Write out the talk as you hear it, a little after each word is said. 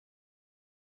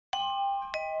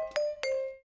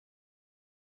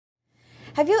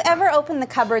Have you ever opened the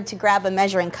cupboard to grab a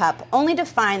measuring cup only to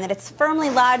find that it's firmly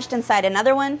lodged inside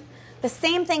another one? The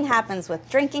same thing happens with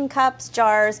drinking cups,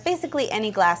 jars, basically any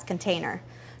glass container.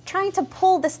 Trying to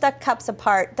pull the stuck cups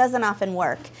apart doesn't often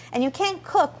work, and you can't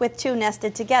cook with two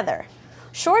nested together.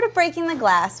 Short of breaking the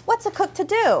glass, what's a cook to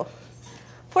do?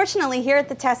 Fortunately, here at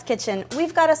the Test Kitchen,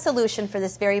 we've got a solution for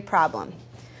this very problem.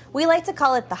 We like to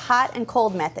call it the hot and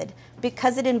cold method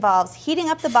because it involves heating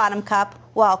up the bottom cup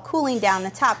while cooling down the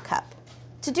top cup.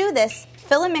 To do this,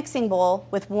 fill a mixing bowl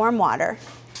with warm water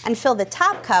and fill the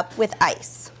top cup with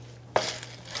ice.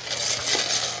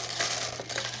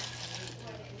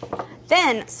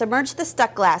 Then submerge the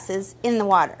stuck glasses in the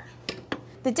water.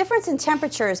 The difference in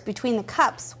temperatures between the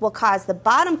cups will cause the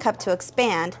bottom cup to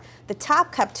expand, the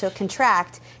top cup to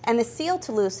contract, and the seal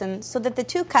to loosen so that the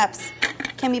two cups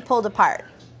can be pulled apart.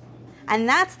 And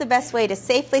that's the best way to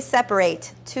safely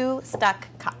separate two stuck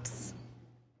cups.